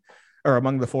 3 or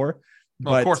among the 4.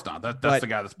 Well, of course not. That's the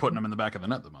guy that's putting him in the back of the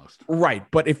net the most. Right.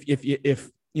 But if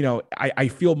you know, I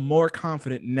feel more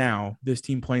confident now, this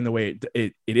team playing the way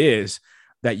it is,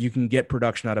 that you can get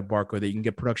production out of Barco, that you can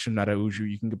get production out of Uju,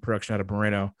 you can get production out of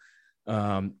Moreno,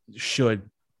 should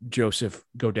Joseph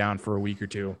go down for a week or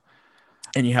two.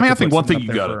 And you have I think one thing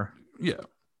you got to,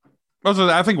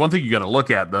 I think one thing you got to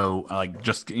look at, though, like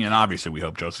just, obviously we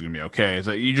hope Joseph's going to be okay, is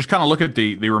that you just kind of look at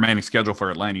the remaining schedule for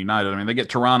Atlanta United. I mean, they get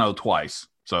Toronto twice,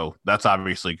 so that's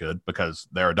obviously good because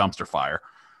they're a dumpster fire.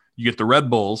 You get the Red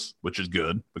Bulls, which is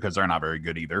good because they're not very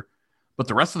good either. But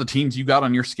the rest of the teams you got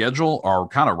on your schedule are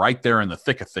kind of right there in the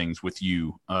thick of things with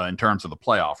you in terms of the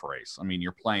playoff race. I mean,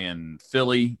 you're playing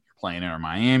Philly, you're playing Inter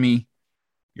Miami,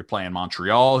 you're playing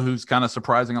Montreal, who's kind of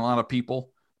surprising a lot of people,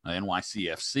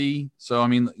 NYCFC. So, I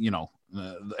mean,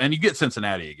 and you get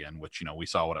Cincinnati again, which, we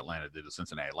saw what Atlanta did to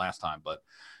Cincinnati last time. But,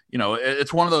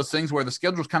 it's one of those things where the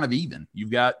schedule's kind of even.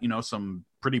 You've got, some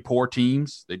pretty poor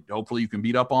teams that hopefully you can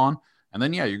beat up on. And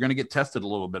then, you're going to get tested a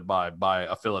little bit by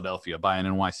a Philadelphia, by an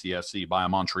NYCFC, by a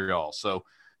Montreal. So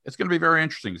it's going to be very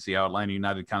interesting to see how Atlanta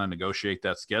United kind of negotiate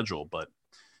that schedule. But,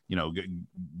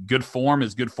 good form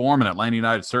is good form, and Atlanta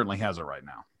United certainly has it right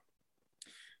now.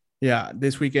 Yeah,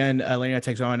 this weekend, Atlanta United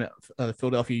takes on the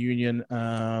Philadelphia Union.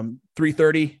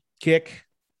 3:30 kick,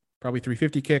 probably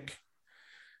 3:50 kick.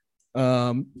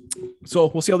 So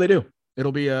we'll see how they do.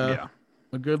 It'll be a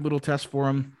good little test for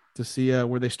them to see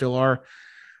where they still are.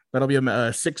 That'll be a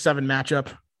 6-7 matchup.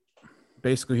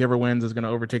 Basically, whoever wins is going to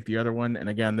overtake the other one. And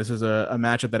again, this is a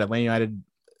matchup that Atlanta United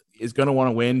is going to want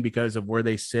to win because of where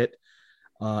they sit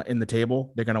in the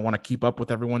table. They're going to want to keep up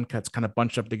with everyone that's kind of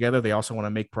bunched up together. They also want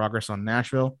to make progress on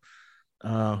Nashville,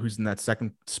 who's in that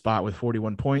second spot with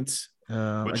 41 points.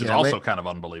 Which is also kind of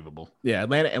unbelievable. Yeah,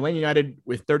 Atlanta United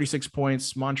with 36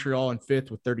 points, Montreal in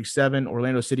fifth with 37,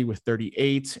 Orlando City with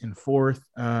 38 in fourth,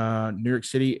 New York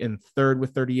City in third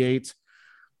with 38.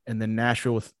 And then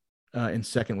Nashville with in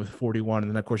second with 41.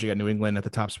 And then, of course, you got New England at the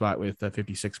top spot with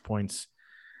 56 points.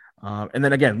 And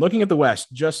then, again, looking at the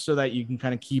West, just so that you can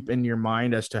kind of keep in your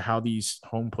mind as to how these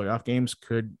home playoff games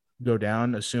could go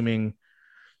down, assuming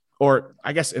 – or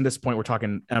I guess in this point we're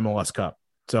talking MLS Cup.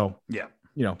 So,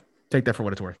 take that for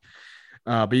what it's worth.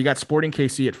 But you got Sporting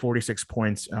KC at 46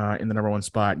 points in the number one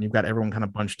spot. And you've got everyone kind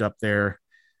of bunched up there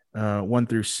 1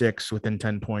 through 6 within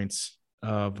 10 points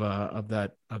of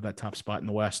that top spot in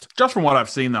the West. Just from what I've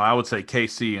seen, though, I would say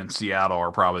KC and Seattle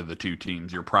are probably the two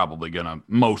teams you're probably going to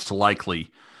most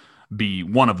likely be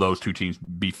one of those two teams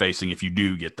be facing if you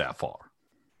do get that far.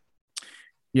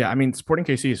 Yeah, I mean, Sporting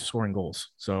KC is scoring goals,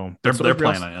 so they're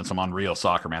playing in some unreal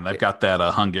soccer, man. They've got that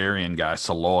Hungarian guy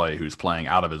Saloy who's playing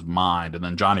out of his mind, and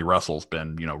then Johnny Russell's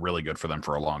been really good for them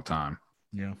for a long time.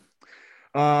 Yeah.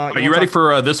 Are you ready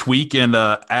for this weekend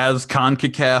as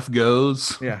CONCACAF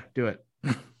goes? Yeah, do it.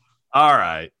 All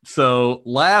right. So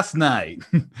last night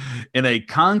in a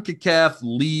CONCACAF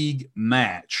League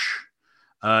match,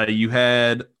 you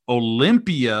had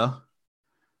Olympia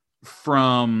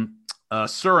from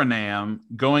Suriname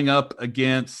going up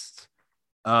against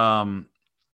Inter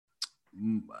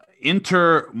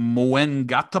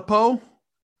Moengotapo.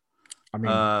 I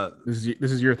mean, this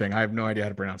is your thing. I have no idea how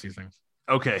to pronounce these things.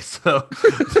 Okay, so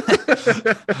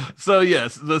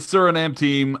yes, the Suriname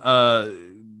team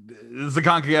is the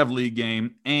CONCACAF League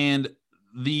game, and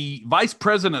the vice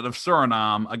president of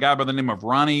Suriname, a guy by the name of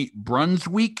Ronnie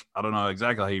Brunswick, I don't know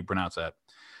exactly how you pronounce that,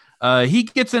 he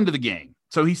gets into the game.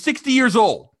 So he's 60 years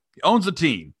old, he owns a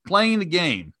team, playing the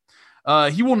game.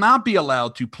 He will not be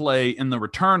allowed to play in the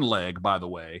return leg, by the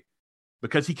way,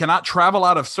 because he cannot travel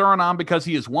out of Suriname because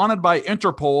he is wanted by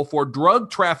Interpol for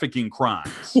drug trafficking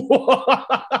crimes.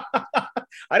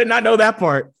 I did not know that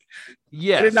part.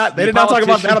 Yes. They did not talk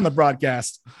about that on the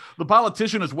broadcast. The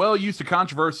politician is well used to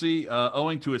controversy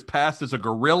owing to his past as a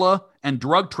guerrilla and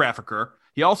drug trafficker.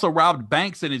 He also robbed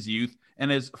banks in his youth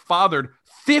and has fathered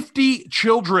 50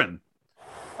 children.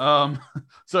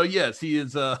 So, yes, he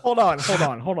is. Hold on.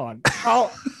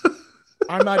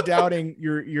 I'm not doubting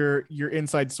your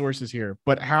inside sources here,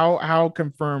 but how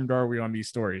confirmed are we on these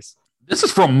stories? This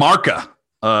is from Marca.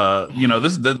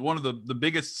 This is one of the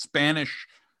biggest Spanish,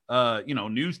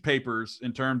 newspapers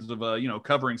in terms of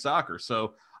covering soccer.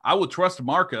 So I would trust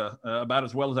Marca about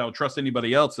as well as I would trust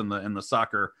anybody else in the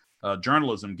soccer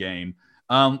journalism game.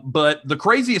 But the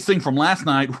craziest thing from last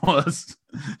night was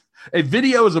a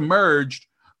video has emerged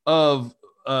of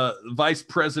Vice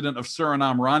President of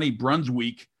Suriname, Ronnie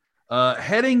Brunswick,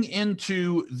 heading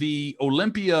into the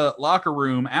Olympia locker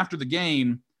room after the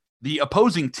game, the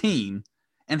opposing team,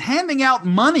 and handing out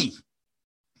money.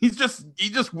 He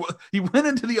went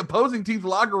into the opposing team's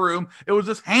locker room. It was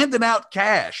just handing out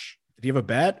cash. Did he have a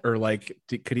bet or like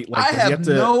could he? Like, I does he have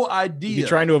to, no Is idea. he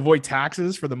trying to avoid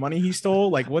taxes for the money he stole?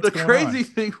 Like, what's The going crazy on?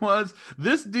 thing was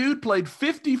this dude played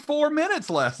 54 minutes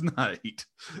last night,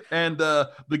 and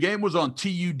the game was on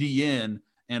TUDN.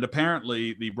 And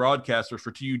apparently, the broadcasters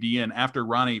for TUDN, after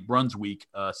Ronnie Brunswick,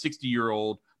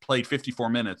 60-year-old, played 54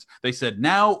 minutes, they said,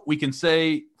 "Now we can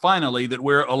say finally that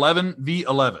we're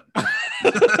 11v11."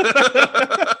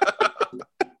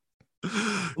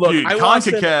 Look, Dude, I watched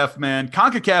CONCACAF, man.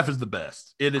 CONCACAF is the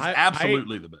best. It is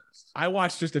absolutely the best. I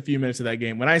watched just a few minutes of that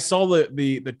game. When I saw the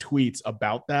tweets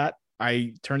about that,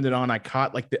 I turned it on. I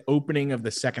caught like the opening of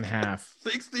the second half.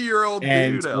 60-year-old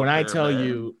And dude. when I there, tell man.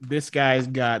 you, this guy's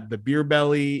got the beer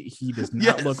belly. He does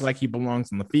not Yes. look like he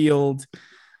belongs on the field.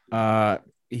 The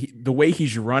way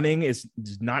he's running is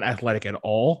not athletic at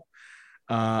all.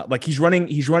 Like he's running.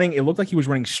 It looked like he was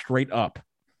running straight up.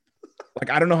 Like,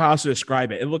 I don't know how else to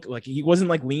describe it. It looked like he wasn't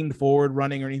like leaned forward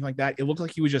running or anything like that. It looked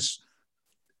like he was just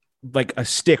like a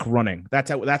stick running.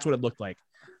 That's what it looked like.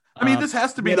 I mean, this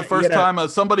has to be the first time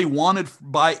somebody wanted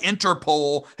by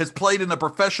Interpol has played in a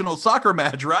professional soccer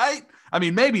match, right? I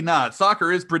mean, maybe not.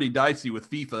 Soccer is pretty dicey with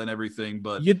FIFA and everything,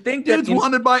 but you'd think dude's that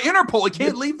wanted by Interpol. He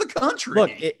can't leave the country.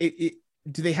 Look,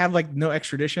 do they have like no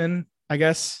extradition? I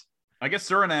guess. I guess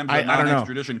Suriname's I a don't know.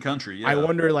 non-extradition country. Yeah. I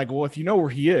wonder, like, well, if you know where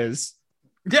he is,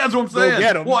 Yeah, that's what I'm go saying.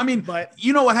 get him. Well, I mean, But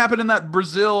you know what happened in that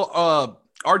Brazil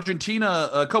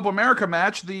Argentina Copa America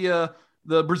match? The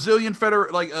Brazilian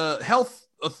health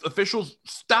officials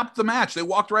stopped the match. They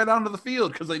walked right onto the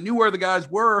field because they knew where the guys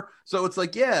were. So it's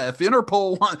like, yeah, if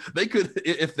Interpol they could,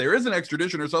 if there is an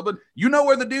extradition or something, you know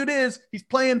where the dude is. He's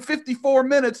playing 54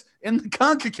 minutes in the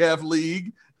CONCACAF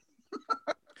league.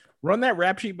 run that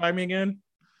rap sheet by me again.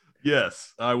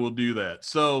 Yes, I will do that.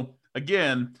 So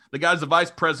again, the guy's the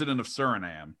vice president of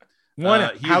Suriname.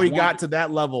 How he got to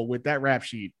that level with that rap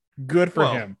sheet. Good for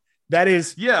him. That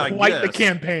is quite the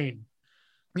campaign.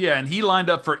 Yeah, and he lined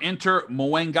up for Inter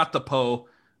Moengatapo,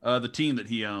 the team that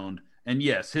he owned. And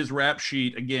yes, his rap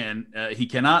sheet, again, he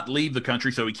cannot leave the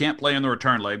country, so he can't play in the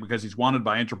return leg because he's wanted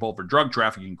by Interpol for drug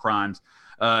trafficking crimes.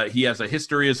 He has a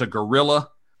history as a guerrilla.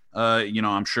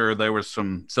 I'm sure there was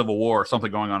some civil war or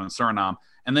something going on in Suriname.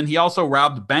 And then he also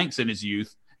robbed banks in his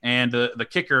youth. And the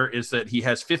kicker is that he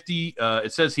has 50,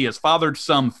 it says he has fathered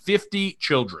some 50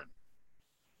 children.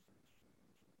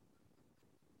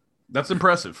 That's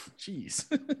impressive. Jeez.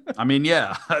 I mean,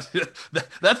 yeah,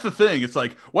 that's the thing. It's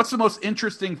like, what's the most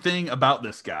interesting thing about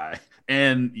this guy?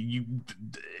 And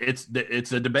it's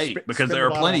a debate because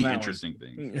there are plenty interesting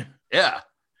things. Yeah.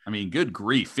 I mean, good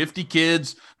grief. 50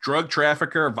 kids, drug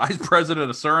trafficker, vice president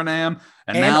of Suriname,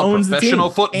 and now professional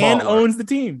footballer. And owns the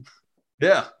team.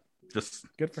 Yeah. Just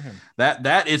good for him.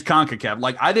 That is CONCACAF.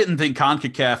 Like, I didn't think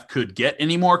CONCACAF could get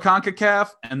any more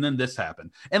CONCACAF, and then this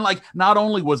happened. And like, not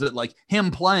only was it like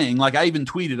him playing, like I even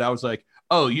tweeted, I was like,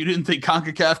 "Oh, you didn't think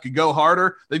CONCACAF could go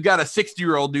harder? They've got a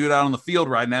 60-year-old dude out on the field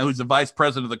right now who's the vice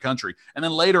president of the country." And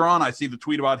then later on, I see the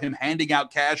tweet about him handing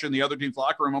out cash in the other team's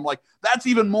locker room. I'm like, that's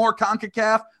even more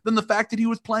CONCACAF than the fact that he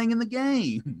was playing in the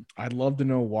game. I'd love to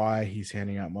know why he's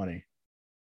handing out money.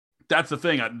 That's the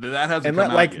thing. That hasn't and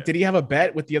come out like, yet. did he have a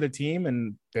bet with the other team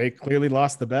and they clearly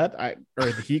lost the bet?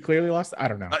 He clearly lost. I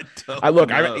don't know.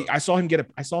 I saw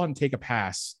him take a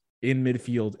pass in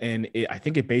midfield, and I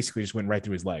think it basically just went right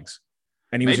through his legs.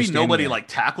 And he maybe was just nobody there. like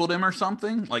tackled him or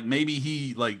something. Like maybe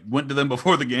he like went to them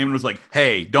before the game and was like,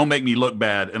 "Hey, don't make me look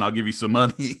bad, and I'll give you some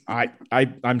money."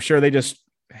 I'm sure they just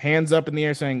hands up in the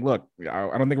air saying, "Look,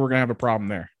 I don't think we're gonna have a problem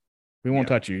there. We won't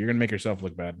touch you. You're gonna make yourself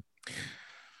look bad."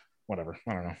 Whatever.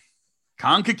 I don't know.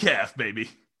 CONCACAF,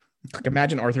 baby. Like,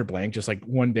 imagine Arthur Blank just like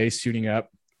one day suiting up,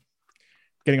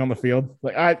 getting on the field.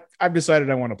 Like, I've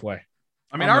decided I want to play.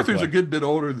 I mean, Arthur's a good bit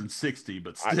older than 60,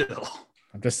 but still.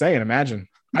 I'm just saying, imagine.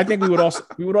 I think we would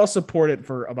all support it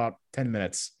for about 10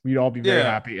 minutes. We'd all be very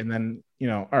happy. And then,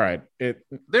 all right.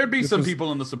 There'd be some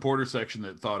people in the supporter section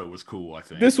that thought it was cool, I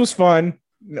think. This was fun.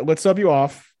 Let's sub you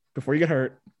off before you get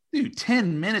hurt. Dude,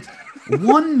 10 minutes.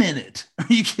 1 minute. Are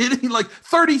you kidding? Like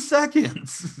 30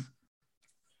 seconds.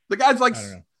 The guy's like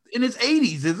in his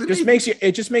 80s, isn't he?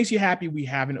 It just makes you happy we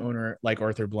have an owner like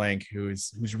Arthur Blank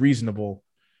who's reasonable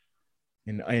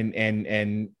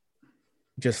and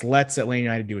just lets Atlanta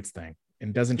United do its thing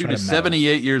and doesn't try to. He's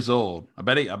 78 years old. I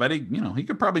bet he he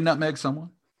could probably nutmeg someone.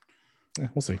 Yeah,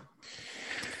 we'll see.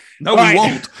 No, we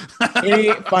won't.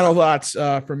 Any final thoughts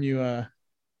from you,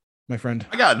 my friend?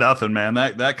 I got nothing, man.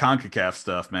 That CONCACAF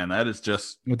stuff, man. That is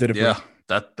just what did it bring?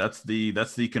 That's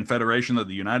the confederation that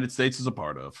the United States is a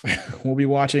part of. We'll be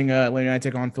watching Atlanta United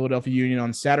take on Philadelphia Union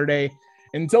on Saturday.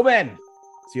 Until then,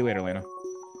 see you later, Atlanta.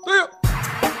 See ya.